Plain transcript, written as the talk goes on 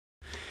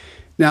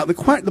Now,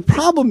 the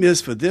problem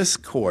is for this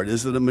court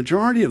is that a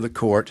majority of the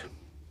court,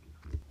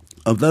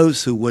 of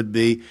those who would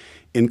be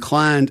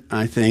inclined,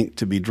 I think,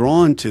 to be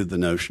drawn to the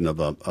notion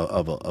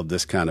of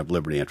this kind of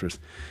liberty interest,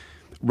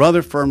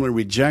 rather firmly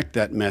reject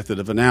that method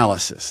of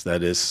analysis.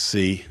 That is,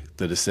 see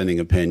the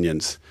dissenting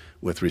opinions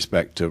with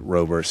respect to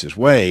Roe versus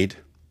Wade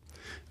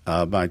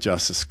by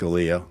Justice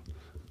Scalia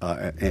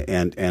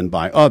and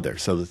by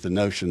others, so that the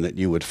notion that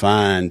you would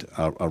find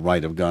a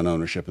right of gun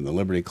ownership in the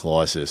liberty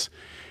clauses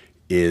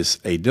is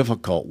a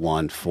difficult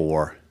one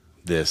for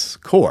this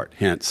court.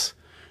 Hence,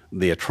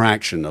 the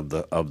attraction of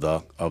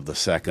the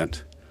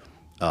Second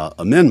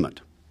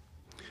Amendment.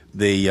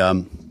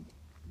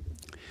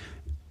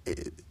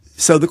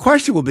 So the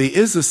question will be: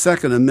 is the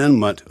Second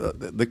Amendment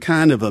the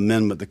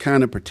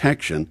kind of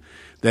protection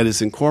that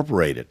is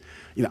incorporated?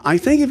 I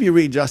think if you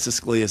read Justice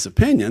Scalia's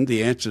opinion,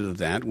 the answer to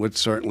that would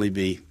certainly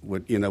be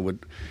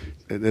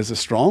there's a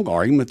strong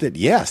argument that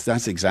yes,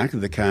 that's exactly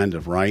the kind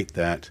of right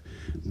that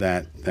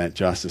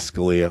Justice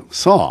Scalia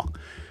saw.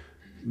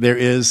 There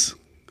is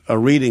a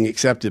reading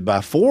accepted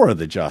by 4 of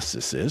the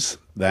justices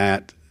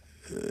that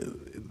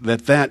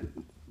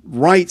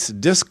rights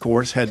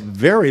discourse had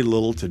very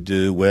little to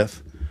do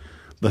with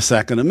the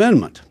Second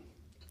Amendment.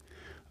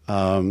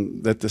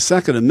 That the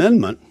Second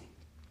Amendment,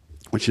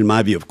 which in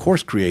my view, of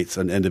course, creates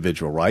an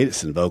individual right,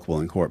 it's invocable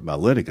in court by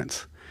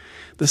litigants.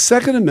 The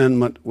Second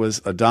Amendment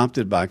was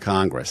adopted by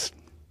Congress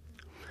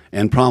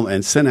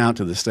and sent out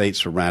to the states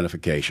for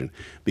ratification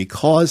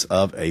because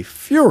of a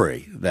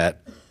fury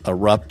that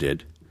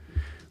erupted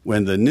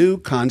when the new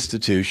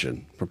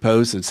Constitution,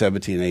 proposed in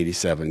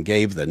 1787,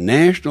 gave the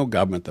national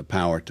government the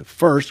power to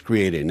first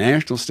create a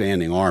national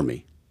standing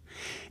army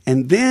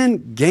and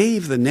then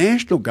gave the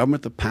national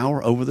government the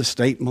power over the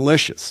state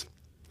militias.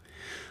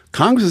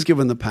 Congress is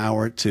given the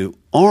power to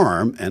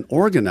arm and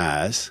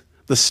organize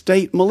the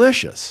state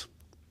militias.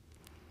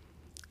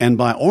 And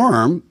by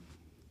arm,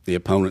 the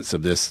opponents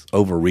of this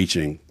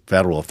overreaching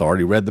federal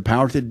authority read the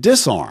power to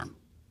disarm.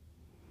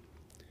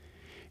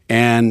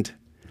 And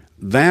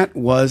that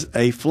was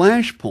a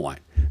flashpoint.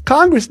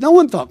 No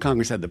one thought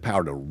Congress had the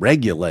power to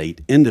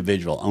regulate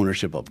individual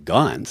ownership of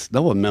guns.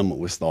 No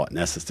amendment was thought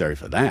necessary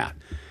for that.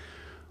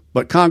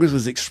 But Congress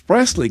was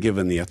expressly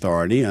given the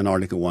authority in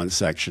Article I,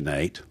 Section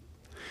 8,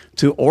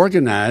 to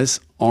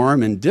organize,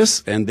 arm, and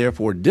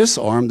therefore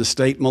disarm the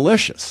state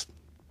militias.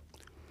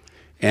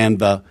 And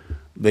the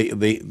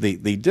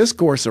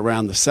discourse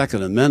around the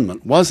Second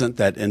Amendment wasn't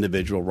that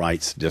individual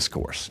rights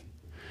discourse.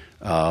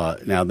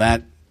 Now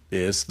that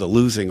is the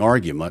losing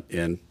argument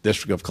in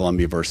District of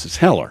Columbia versus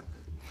Heller.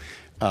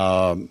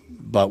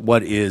 But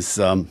what is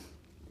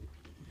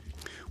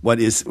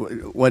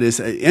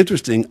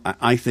interesting,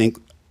 I think,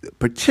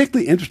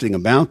 particularly interesting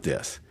about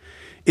this,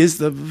 is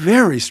the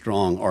very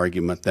strong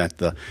argument that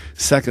the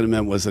Second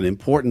Amendment was an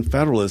important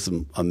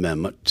federalism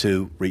amendment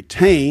to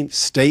retain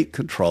state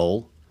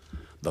control,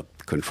 the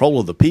control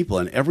of the people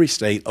in every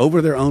state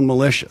over their own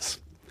militias,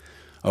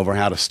 over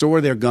how to store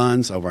their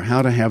guns, over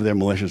how to have their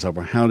militias,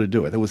 over how to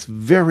do it. It was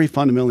very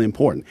fundamentally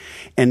important.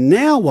 And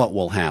now what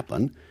will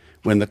happen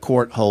when the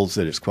court holds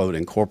that it's, quote,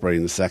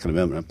 incorporating the Second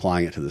Amendment and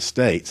applying it to the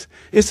states,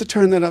 is to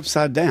turn that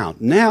upside down.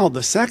 Now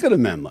the Second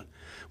Amendment,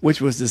 which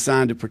was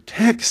designed to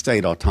protect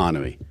state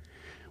autonomy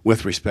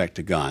with respect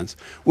to guns,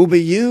 will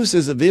be used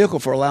as a vehicle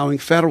for allowing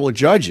federal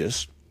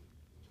judges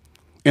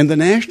in the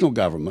national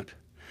government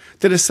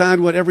to decide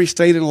what every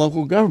state and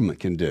local government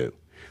can do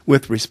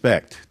with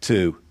respect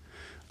to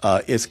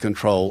its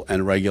control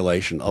and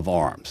regulation of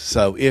arms.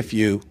 So if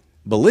you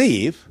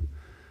believe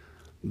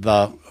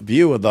the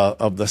view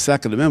of the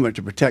Second Amendment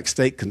to protect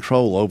state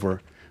control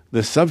over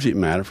this subject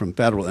matter from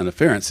federal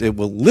interference, it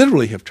will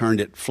literally have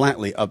turned it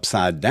flatly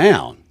upside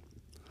down.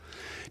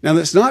 Now,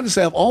 that's not to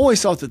say I've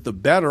always thought that the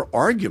better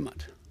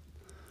argument,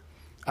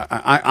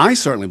 I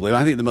certainly believe,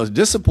 I think the most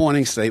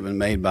disappointing statement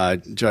made by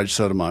Judge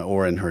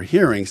Sotomayor in her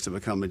hearings to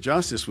become a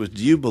justice was,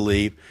 do you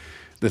believe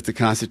that the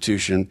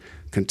Constitution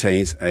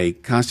contains a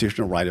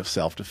constitutional right of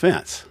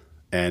self-defense?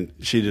 And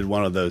she did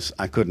one of those,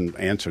 I couldn't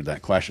answer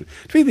that question.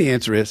 To me, the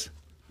answer is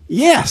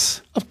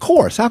yes, of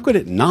course. How could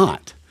it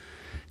not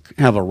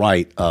have a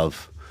right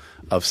of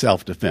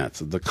self-defense?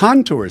 The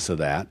contours of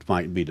that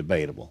might be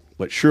debatable,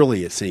 but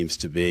surely it seems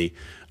to be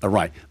a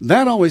right.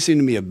 That always seemed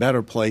to me a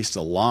better place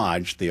to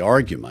lodge the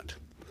argument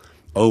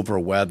over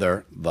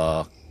whether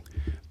the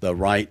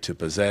right to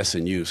possess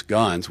and use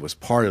guns was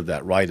part of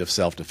that right of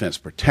self-defense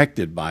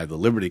protected by the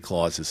liberty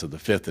clauses of the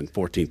Fifth and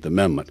 14th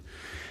Amendment.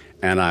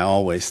 And I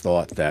always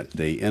thought that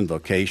the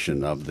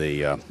invocation of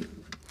the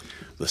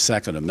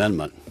Second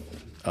Amendment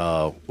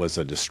was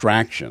a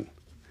distraction,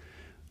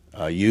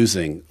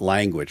 using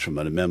language from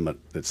an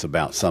amendment that's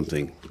about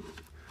something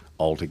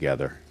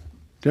altogether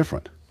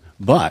different.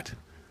 But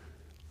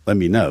let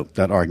me note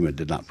that argument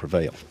did not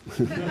prevail.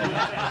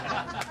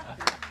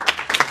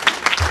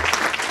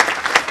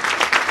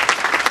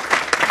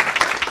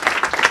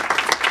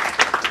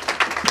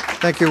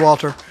 Thank you,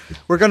 Walter.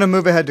 We're going to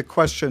move ahead to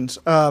questions,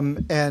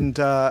 and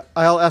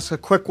I'll ask a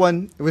quick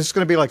one. It was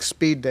going to be like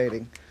speed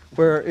dating,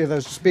 where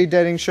those speed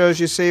dating shows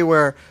you see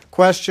where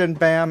question,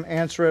 bam,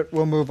 answer it,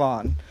 we'll move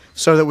on,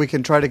 so that we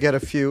can try to get a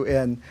few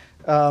in.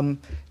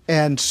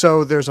 And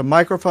so there's a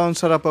microphone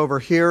set up over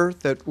here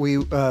that we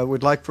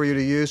would like for you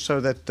to use so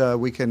that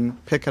we can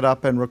pick it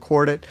up and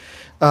record it.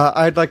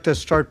 I'd like to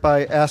start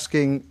by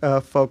asking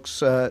folks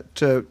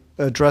to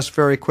address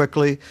very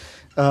quickly.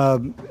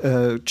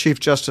 Chief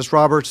Justice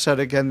Roberts said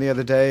again the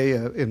other day,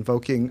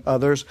 invoking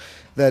others,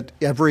 that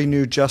every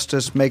new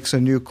justice makes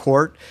a new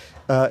court.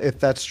 If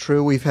that's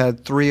true, we've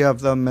had 3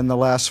 of them in the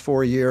last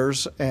 4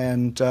 years,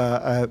 and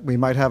we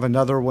might have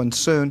another one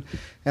soon.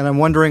 And I'm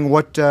wondering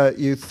what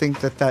you think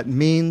that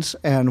means,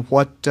 and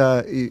what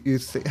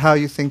how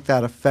you think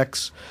that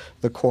affects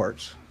the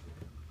courts.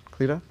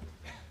 Cleta?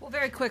 Well,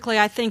 very quickly,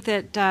 I think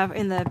that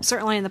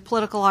certainly in the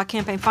political law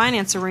campaign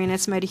finance arena,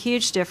 it's made a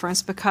huge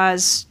difference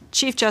because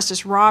Chief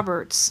Justice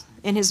Roberts,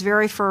 in his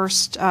very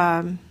first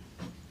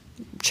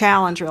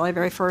challenge, really,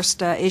 very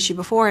first issue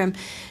before him,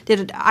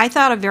 did, I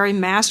thought, a very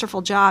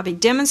masterful job. He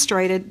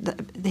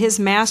demonstrated his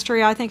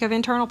mastery, I think, of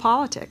internal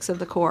politics of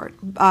the court.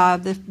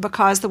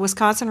 Because the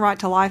Wisconsin Right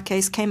to Life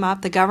case came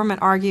up, the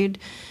government argued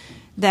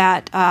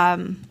that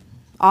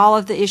all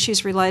of the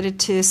issues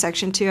related to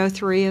Section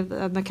 203 of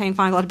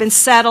McCain-Feingold had been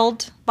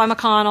settled by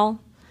McConnell,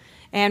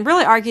 and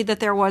really argued that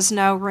there was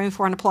no room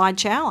for an applied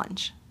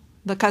challenge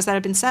because that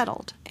had been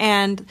settled.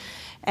 And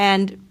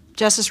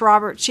Chief Justice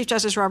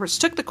Roberts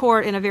took the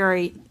court in a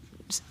very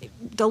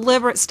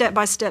deliberate,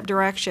 step-by-step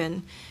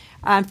direction.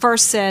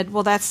 First said,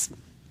 well, that's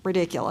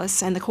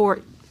ridiculous, and the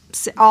court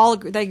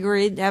they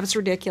agreed that was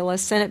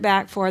ridiculous, sent it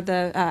back for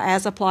the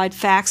as-applied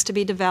facts to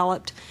be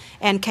developed,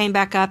 and came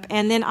back up.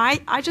 And then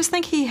I just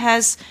think he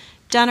has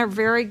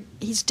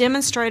he's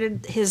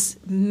demonstrated his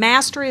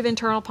mastery of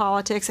internal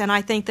politics, and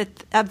I think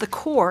that of the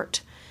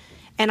court.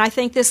 And I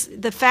think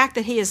the fact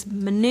that he is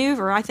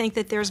I think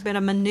that there's been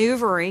a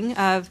maneuvering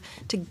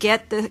to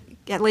get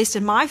at least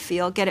in my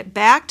field, get it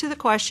back to the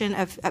question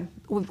of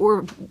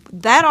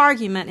that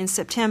argument in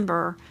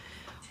September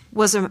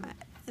was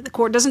the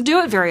court doesn't do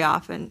it very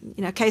often.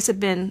 A case had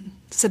been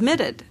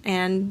submitted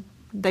and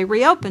they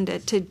reopened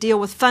it to deal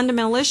with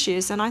fundamental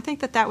issues, and I think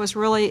that was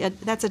really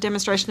that's a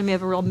demonstration to me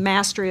of a real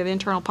mastery of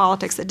internal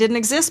politics that didn't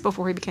exist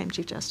before he became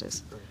Chief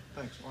Justice.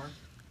 Thanks, Orin.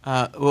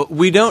 Well,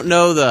 we don't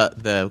know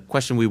the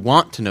question we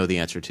want to know the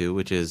answer to,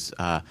 which is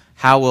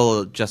how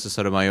will Justice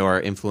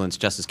Sotomayor influence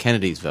Justice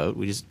Kennedy's vote?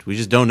 We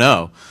just don't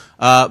know.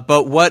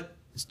 But what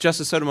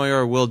Justice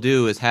Sotomayor will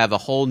do is have a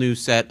whole new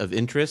set of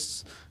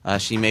interests.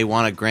 She may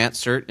want to grant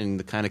cert in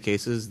the kind of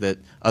cases that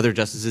other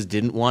justices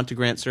didn't want to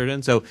grant cert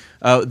in. So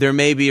there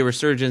may be a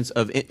resurgence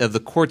of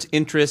the court's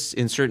interests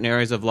in certain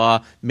areas of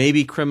law,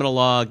 maybe criminal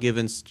law,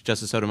 given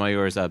Justice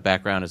Sotomayor's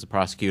background as a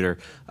prosecutor.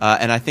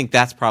 And I think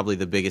that's probably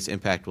the biggest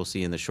impact we'll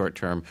see in the short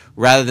term,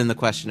 rather than the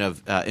question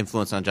of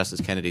influence on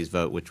Justice Kennedy's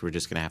vote, which we're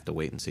just going to have to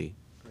wait and see.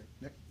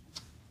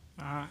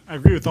 I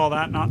agree with all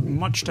that. Not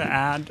much to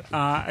add.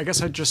 I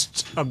guess I'd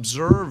just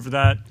observe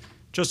that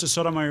Justice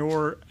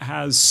Sotomayor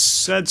has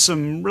said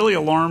some really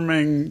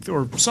alarming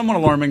or somewhat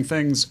alarming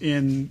things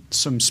in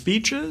some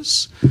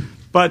speeches,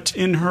 but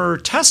in her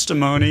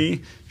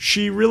testimony,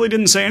 she really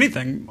didn't say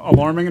anything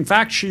alarming. In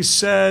fact, she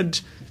said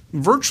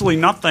virtually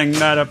nothing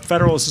that a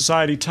Federalist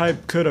Society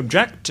type could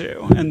object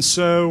to. And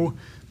so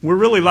we're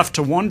really left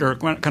to wonder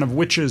kind of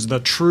which is the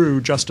true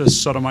Justice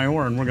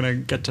Sotomayor, and we're going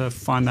to get to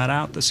find that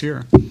out this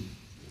year.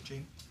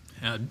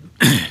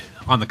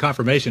 On the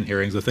confirmation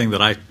hearings, the thing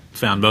that I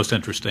found most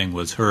interesting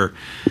was her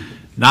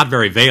not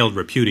very veiled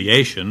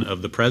repudiation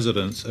of the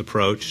president's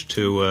approach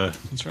to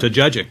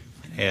judging,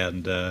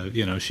 and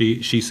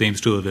she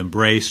seems to have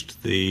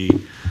embraced the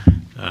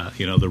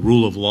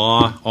rule of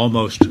law,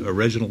 almost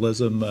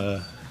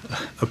originalism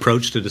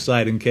approach to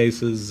deciding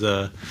cases,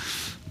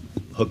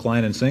 hook,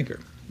 line, and sinker.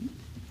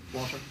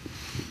 Walter?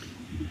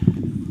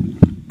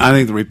 I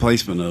think the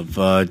replacement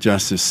of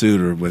Justice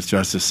Souter with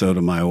Justice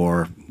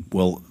Sotomayor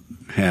will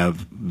have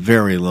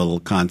very little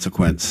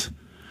consequence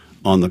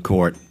on the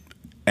court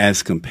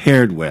as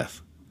compared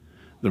with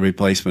the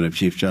replacement of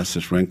Chief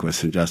Justice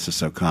Rehnquist and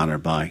Justice O'Connor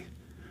by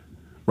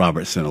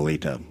Roberts and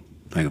Alito.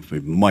 I think it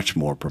will be much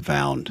more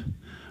profound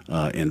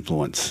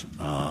influence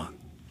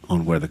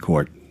on where the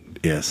court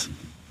is.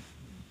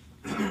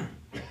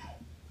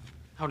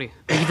 Howdy.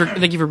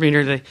 Thank you for being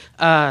here today.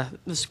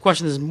 This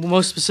question is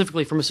most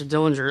specifically for Mr.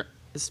 Dellinger.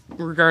 It's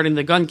regarding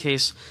the gun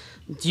case.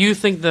 Do you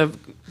think the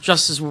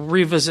justice will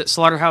revisit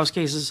slaughterhouse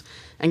cases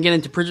and get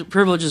into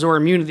privileges or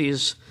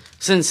immunities,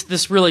 since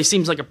this really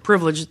seems like a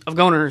privilege of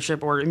gun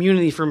ownership or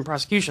immunity from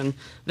prosecution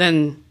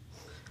than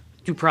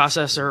due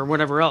process or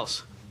whatever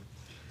else?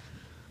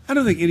 I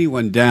don't think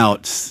anyone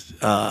doubts.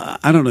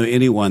 I don't know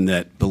anyone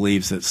that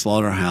believes that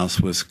slaughterhouse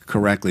was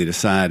correctly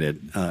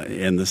decided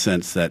in the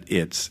sense that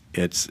its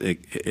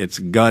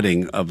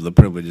gutting of the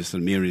privileges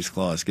and immunities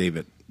clause gave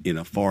it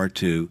far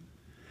too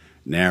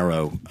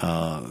narrow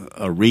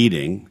a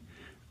reading.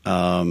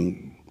 As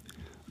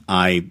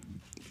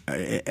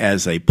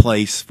a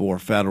place for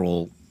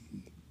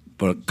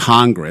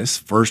Congress,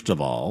 first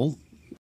of all,